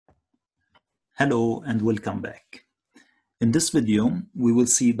Hello and welcome back. In this video, we will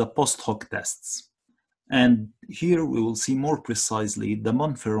see the post hoc tests. And here we will see more precisely the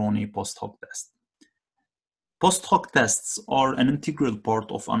Bonferroni post hoc test. Post hoc tests are an integral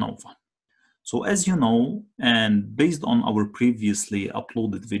part of ANOVA. So as you know, and based on our previously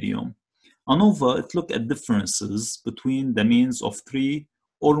uploaded video, ANOVA, it looked at differences between the means of 3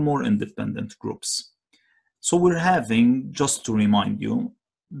 or more independent groups. So we're having, just to remind you,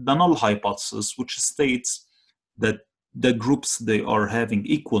 the null hypothesis, which states that the groups, they are having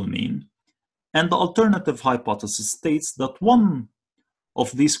equal mean, and the alternative hypothesis states that one of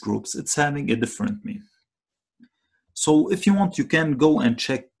these groups, it's having a different mean. So if you want, you can go and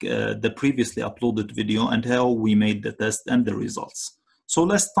check the previously uploaded video and how we made the test and the results. So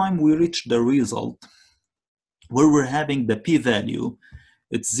last time we reached the result where we're having the p-value,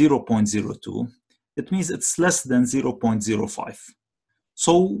 it's 0.02. It means it's less than 0.05.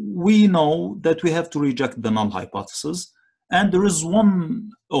 So we know that we have to reject the null hypothesis, and there is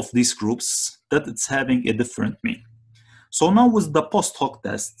one of these groups that it's having a different mean. So now with the post hoc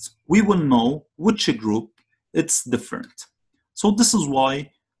tests, we will know which group it's different. So this is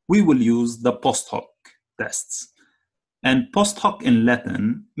why we will use the post hoc tests. And post hoc in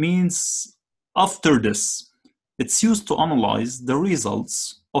Latin means after this. It's used to analyze the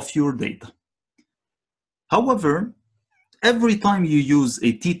results of your data. However, every time you use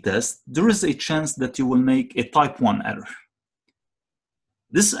a t-test, there is a chance that you will make a type 1 error.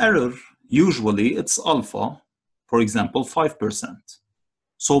 This error, usually it's alpha, for example, 5%.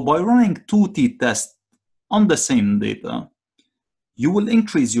 So by running 2 t-tests on the same data, you will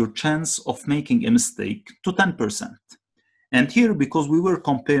increase your chance of making a mistake to 10%. And here, because we were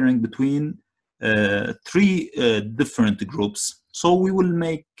comparing between 3 different groups, so we will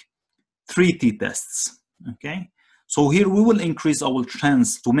make 3 t-tests, okay? So here we will increase our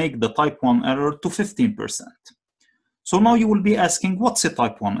chance to make the type 1 error to 15%. So now you will be asking, what's a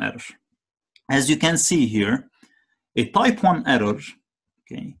type 1 error? As you can see here, a type 1 error,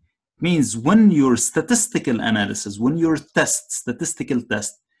 okay, means when your statistical analysis, when your statistical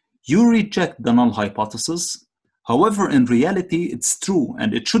test, you reject the null hypothesis. However, in reality, it's true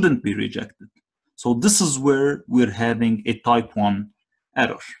and it shouldn't be rejected. So this is where we're having a type 1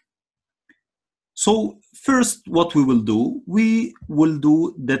 error. So first, what we will do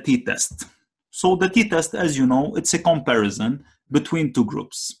the t-test. So the t-test, as you know, it's a comparison between 2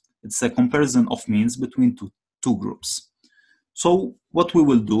 groups. It's a comparison of means between two groups. So what we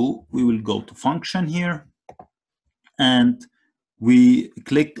will do, we will go to function here, and we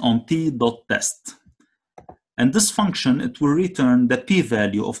click on t.test. And this function, it will return the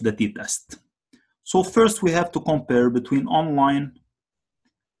p-value of the t-test. So first, we have to compare between online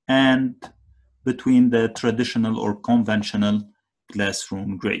and between the traditional or conventional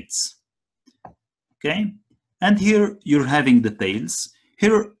classroom grades. Okay, and here you're having the tails.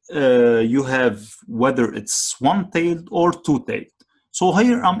 Here you have whether it's one-tailed or two-tailed. So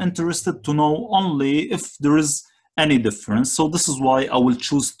here I'm interested to know only if there is any difference. So this is why I will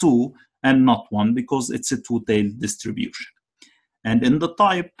choose 2 and not 1, because it's a two-tailed distribution. And in the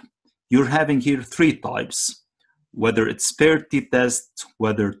type, you're having here 3 types. Whether it's paired t-test,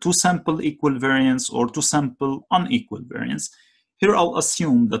 whether 2 sample equal variance or 2 sample unequal variance. Here I'll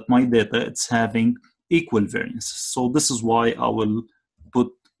assume that my data, it's having equal variance. So this is why I will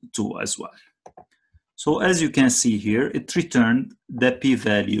put 2 as well. So as you can see here, it returned the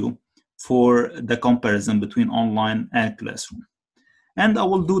p-value for the comparison between online and classroom. And I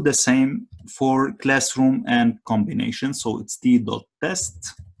will do the same for classroom and combination. So it's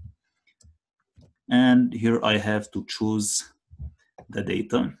t.test. And here I have to choose the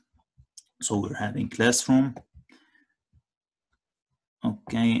data. So we're having classroom.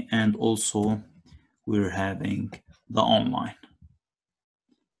 Okay, and also we're having the online,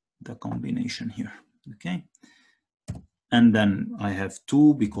 the combination here, okay? And then I have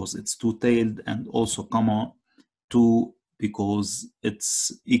 2 because it's two-tailed, and also comma 2 because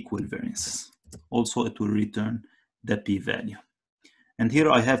it's equal variances. Also, it will return the p-value. And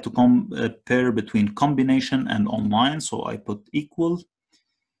here I have to compare between combination and online. So I put equal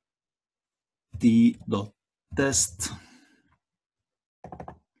t.test.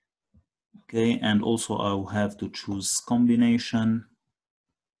 Okay, and also I will have to choose combination,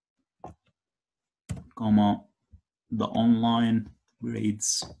 comma, the online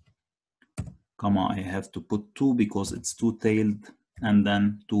grades, comma, I have to put 2 because it's two-tailed, and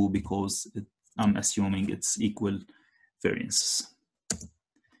then 2 because I'm assuming it's equal variances.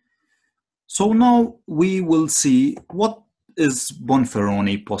 So now we will see what is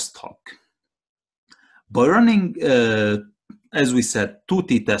Bonferroni post hoc. By running as we said, 2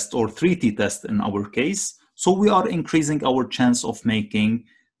 t-tests or 3 t-tests in our case. So we are increasing our chance of making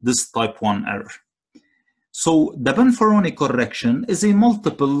this type 1 error. So the Bonferroni correction is a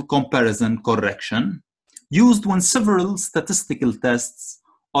multiple comparison correction used when several statistical tests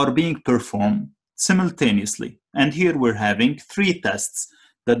are being performed simultaneously. And here we're having 3 tests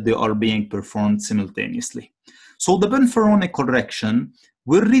that they are being performed simultaneously. So the Bonferroni correction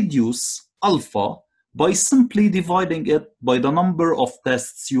will reduce alpha by simply dividing it by the number of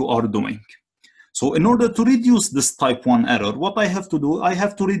tests you are doing. So in order to reduce this type 1 error, what I have to do, I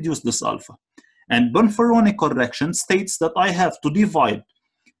have to reduce this alpha. And Bonferroni correction states that I have to divide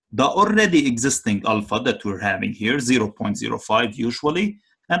the already existing alpha that we're having here, 0.05 usually,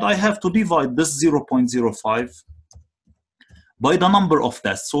 and I have to divide this 0.05 by the number of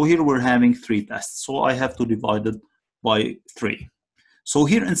tests. So here we're having 3 tests, so I have to divide it by 3. So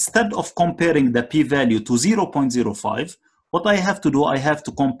here, instead of comparing the p-value to 0.05, what I have to do, I have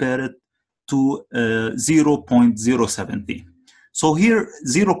to compare it to 0.017. So here,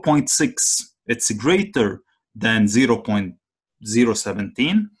 0.6, it's greater than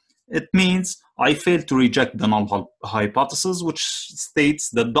 0.017. It means I failed to reject the null hypothesis, which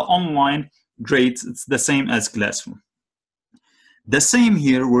states that the online grades, it's the same as classroom. The same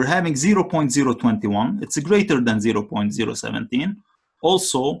here, we're having 0.021. It's greater than 0.017.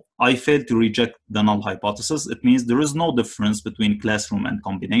 Also, I failed to reject the null hypothesis. It means there is no difference between classroom and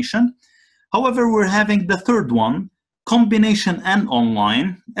combination. However, we're having the third one, combination and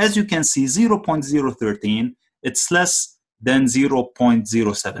online. As you can see, 0.013, it's less than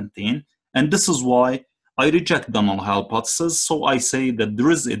 0.017. And this is why I reject the null hypothesis. So I say that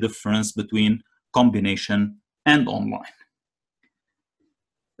there is a difference between combination and online.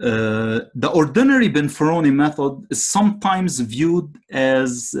 The ordinary Bonferroni method is sometimes viewed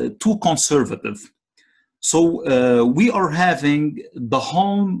as too conservative. So we are having the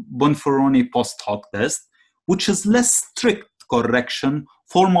Holm-Bonferroni post hoc test, which is less strict correction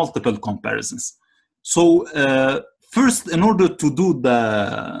for multiple comparisons. So first, in order to do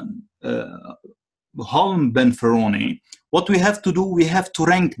the Holm-Bonferroni, what we have to do, we have to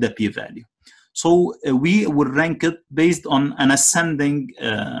rank the p-value. So we will rank it based on an ascending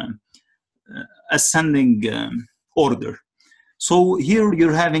order. So here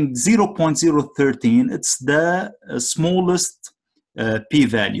you're having 0.013. It's the smallest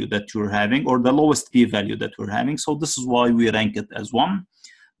p-value that you're having, or the lowest p-value that we're having. So this is why we rank it as 1.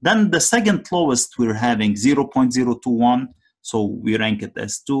 Then the second lowest we're having 0.021. So we rank it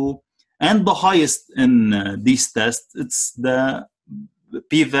as 2. And the highest in these tests, it's the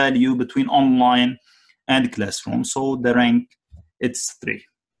p-value between online and classroom. So the rank, it's 3.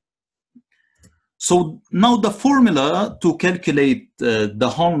 So now the formula to calculate the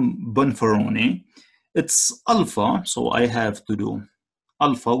Holm-Bonferroni, it's alpha. So I have to do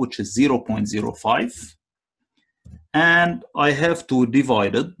alpha, which is 0.05. And I have to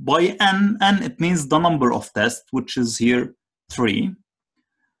divide it by n. N, it means the number of tests, which is here 3,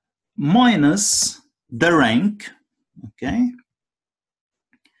 minus the rank, okay,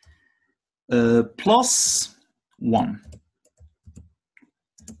 plus 1.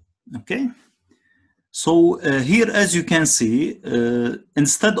 Okay. So here, as you can see,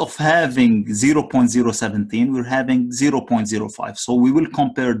 instead of having 0.017, we're having 0.05. So we will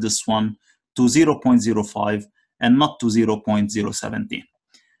compare this one to 0.05 and not to 0.017.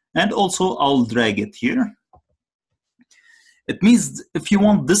 And also, I'll drag it here. It means if you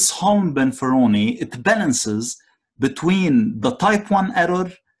want this Holm-Bonferroni, it balances between the type 1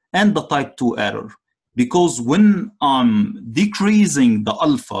 error and the type 2 error. Because when I'm decreasing the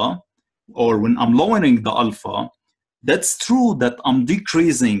alpha, or when I'm lowering the alpha, that's true that I'm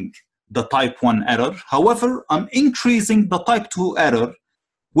decreasing the type 1 error. However, I'm increasing the type 2 error,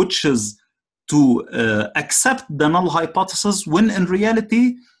 which is to accept the null hypothesis when in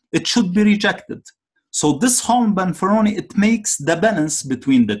reality it should be rejected. So this Holm-Bonferroni, it makes the balance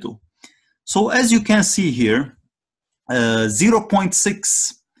between the two. So as you can see here,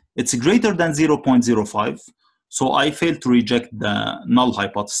 0.6, it's greater than 0.05. So I failed to reject the null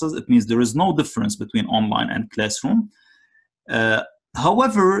hypothesis. It means there is no difference between online and classroom.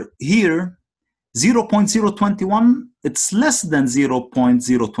 However, here, 0.021, it's less than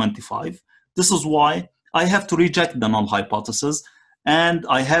 0.025. This is why I have to reject the null hypothesis. And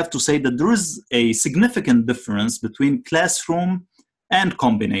I have to say that there is a significant difference between classroom and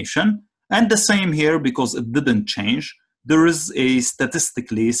combination. And the same here, because it didn't change. There is a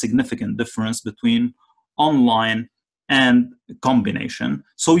statistically significant difference between online and combination.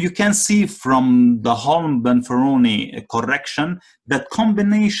 So you can see from the Holm-Bonferroni correction that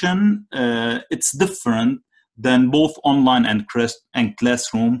combination, it's different than both online and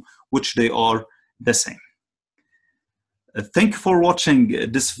classroom, which they are the same. Thank you for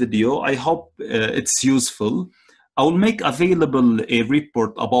watching this video. I hope it's useful. I will make available a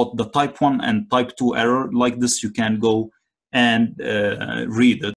report about the type 1 and type 2 error. Like this, you can go and read it.